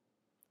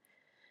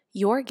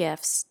Your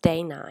Gifts,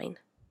 Day 9,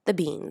 The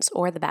Beans,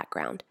 or the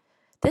Background.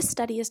 This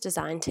study is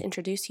designed to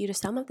introduce you to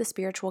some of the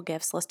spiritual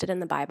gifts listed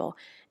in the Bible,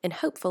 and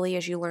hopefully,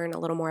 as you learn a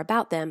little more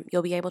about them,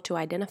 you'll be able to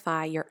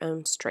identify your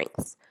own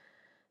strengths.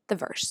 The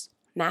verse,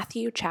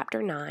 Matthew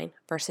chapter 9,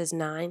 verses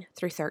 9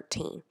 through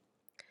 13.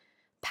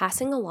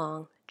 Passing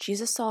along,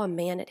 Jesus saw a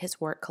man at his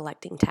work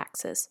collecting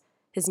taxes.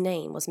 His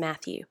name was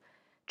Matthew.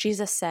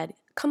 Jesus said,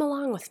 "Come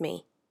along with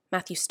me."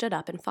 Matthew stood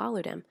up and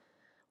followed him.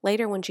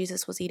 Later, when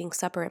Jesus was eating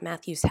supper at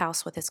Matthew's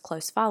house with his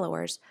close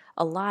followers,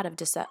 a lot of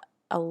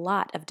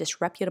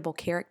disreputable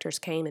characters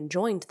came and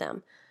joined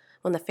them.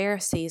 When the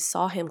Pharisees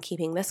saw him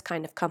keeping this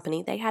kind of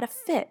company, they had a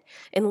fit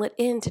and lit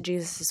into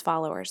Jesus'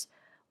 followers.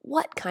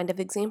 "What kind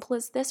of example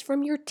is this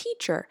from your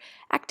teacher,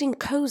 acting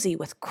cozy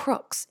with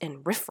crooks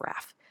and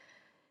riffraff?"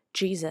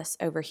 Jesus,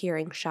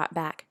 overhearing, shot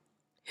back,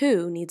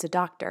 "Who needs a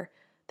doctor,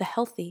 the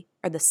healthy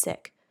or the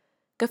sick?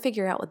 Go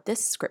figure out what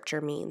this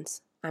scripture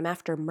means. I'm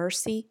after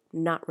mercy,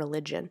 not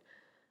religion.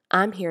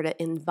 I'm here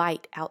to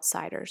invite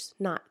outsiders,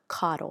 not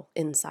coddle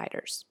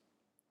insiders."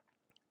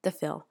 The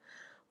fill.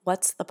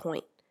 What's the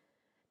point?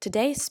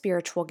 Today's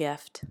spiritual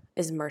gift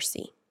is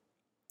mercy.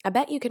 I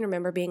bet you can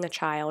remember being a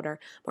child, or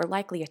more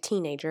likely a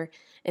teenager,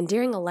 and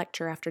during a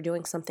lecture after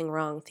doing something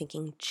wrong,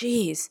 thinking,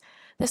 "Geez,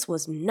 this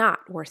was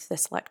not worth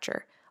this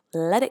lecture.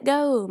 Let it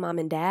go, Mom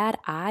and Dad,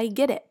 I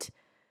get it."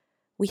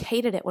 We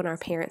hated it when our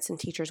parents and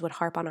teachers would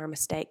harp on our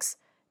mistakes,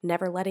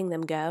 never letting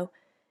them go.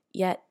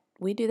 Yet,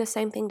 we do the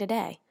same thing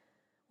today.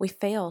 We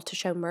fail to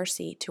show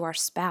mercy to our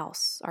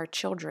spouse, our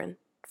children,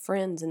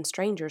 friends, and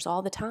strangers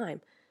all the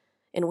time.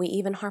 And we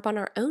even harp on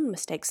our own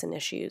mistakes and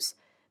issues,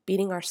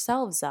 beating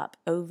ourselves up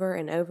over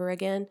and over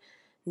again,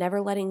 never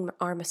letting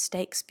our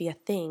mistakes be a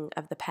thing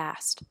of the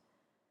past.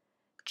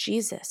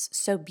 Jesus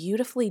so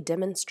beautifully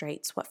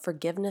demonstrates what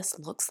forgiveness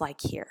looks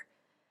like here.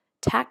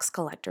 Tax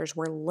collectors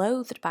were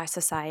loathed by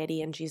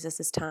society in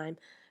Jesus' time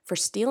for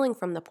stealing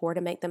from the poor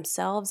to make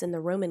themselves and the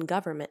Roman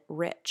government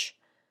rich.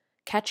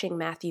 Catching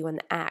Matthew in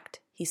the act,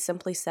 he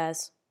simply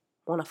says,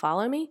 "Want to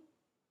follow me?"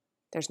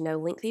 There's no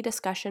lengthy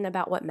discussion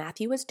about what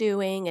Matthew was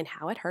doing and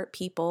how it hurt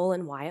people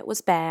and why it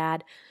was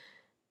bad.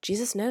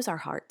 Jesus knows our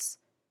hearts.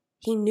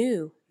 He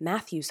knew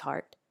Matthew's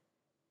heart.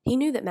 He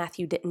knew that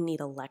Matthew didn't need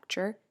a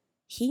lecture.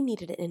 He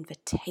needed an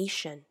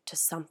invitation to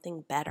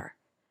something better.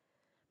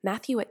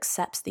 Matthew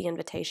accepts the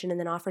invitation and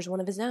then offers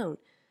one of his own.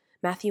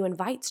 Matthew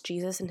invites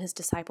Jesus and his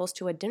disciples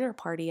to a dinner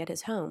party at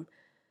his home.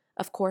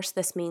 Of course,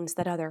 this means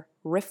that other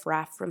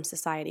riffraff from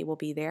society will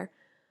be there.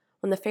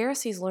 When the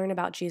Pharisees learn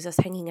about Jesus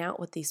hanging out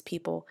with these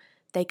people,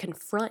 they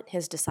confront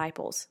his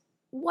disciples.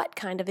 "What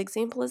kind of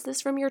example is this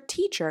from your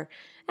teacher,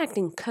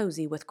 acting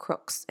cozy with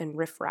crooks and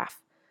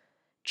riffraff?"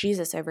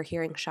 Jesus,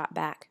 overhearing, shot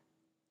back,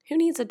 "Who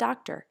needs a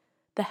doctor,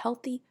 the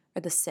healthy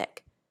or the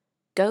sick?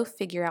 Go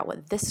figure out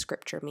what this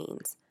scripture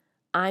means.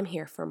 I'm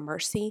here for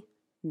mercy,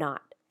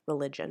 not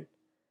religion."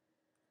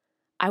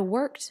 I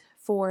worked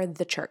for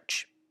the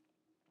church.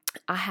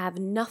 I have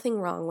nothing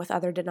wrong with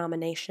other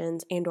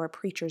denominations and or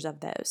preachers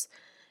of those.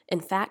 In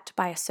fact,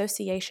 by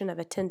association of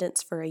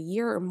attendance for a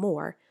year or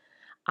more,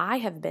 I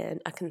have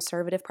been a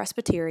conservative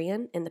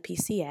Presbyterian in the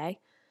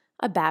PCA,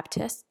 a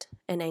Baptist,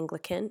 an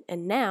Anglican,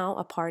 and now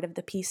a part of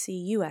the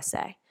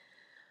PCUSA.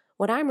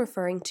 What I'm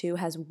referring to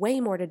has way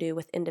more to do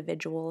with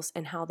individuals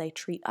and how they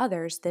treat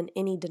others than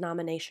any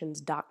denomination's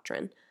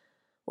doctrine.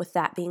 With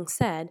that being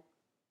said,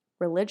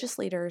 religious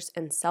leaders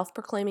and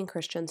self-proclaiming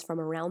Christians from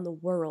around the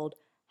world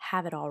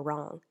have it all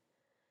wrong.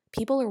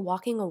 People are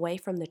walking away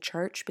from the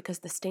church because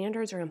the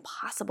standards are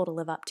impossible to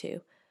live up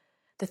to.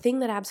 The thing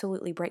that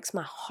absolutely breaks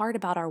my heart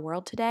about our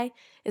world today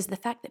is the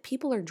fact that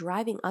people are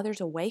driving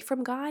others away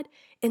from God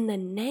in the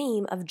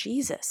name of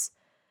Jesus.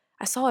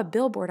 I saw a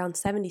billboard on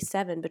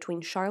 77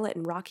 between Charlotte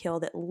and Rock Hill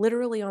that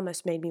literally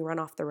almost made me run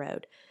off the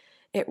road.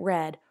 It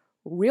read,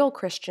 "Real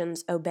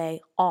Christians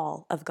obey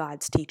all of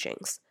God's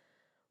teachings."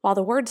 While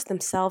the words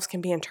themselves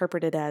can be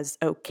interpreted as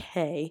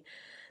okay,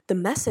 the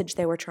message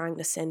they were trying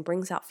to send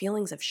brings out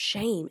feelings of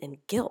shame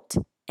and guilt,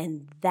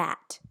 and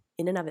that,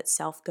 in and of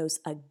itself, goes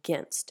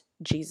against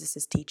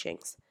Jesus'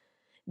 teachings.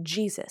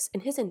 Jesus, in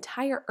his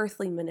entire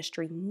earthly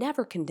ministry,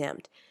 never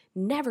condemned,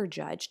 never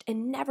judged,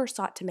 and never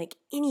sought to make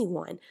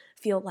anyone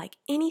feel like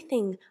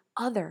anything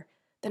other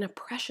than a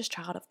precious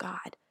child of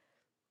God.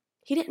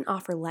 He didn't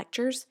offer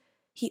lectures,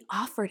 he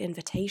offered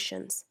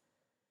invitations.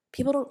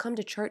 People don't come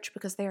to church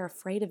because they are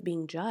afraid of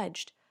being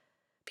judged.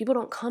 People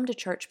don't come to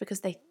church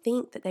because they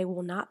think that they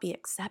will not be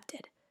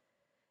accepted.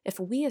 If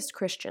we as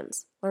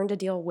Christians learn to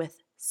deal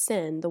with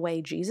sin the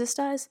way Jesus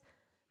does,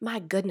 my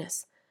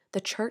goodness,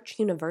 the church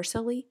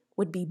universally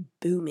would be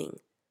booming.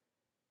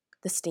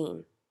 The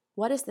STEAM.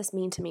 What does this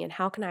mean to me and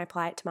how can I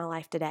apply it to my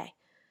life today?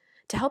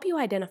 To help you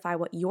identify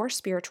what your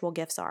spiritual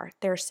gifts are,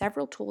 there are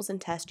several tools and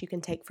tests you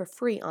can take for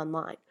free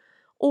online.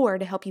 Or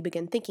to help you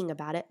begin thinking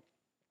about it,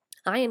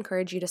 I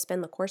encourage you to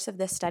spend the course of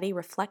this study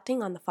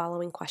reflecting on the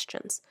following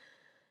questions.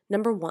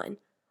 Number 1,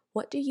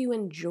 what do you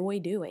enjoy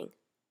doing?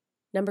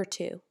 Number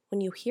 2, when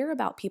you hear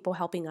about people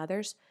helping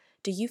others,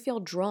 do you feel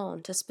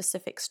drawn to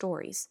specific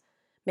stories?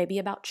 Maybe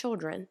about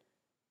children,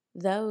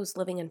 those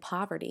living in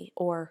poverty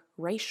or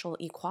racial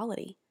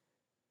equality.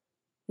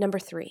 Number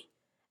 3,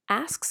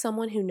 ask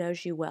someone who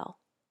knows you well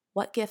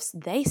what gifts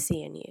they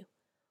see in you.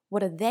 What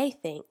do they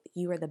think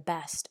you are the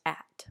best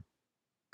at?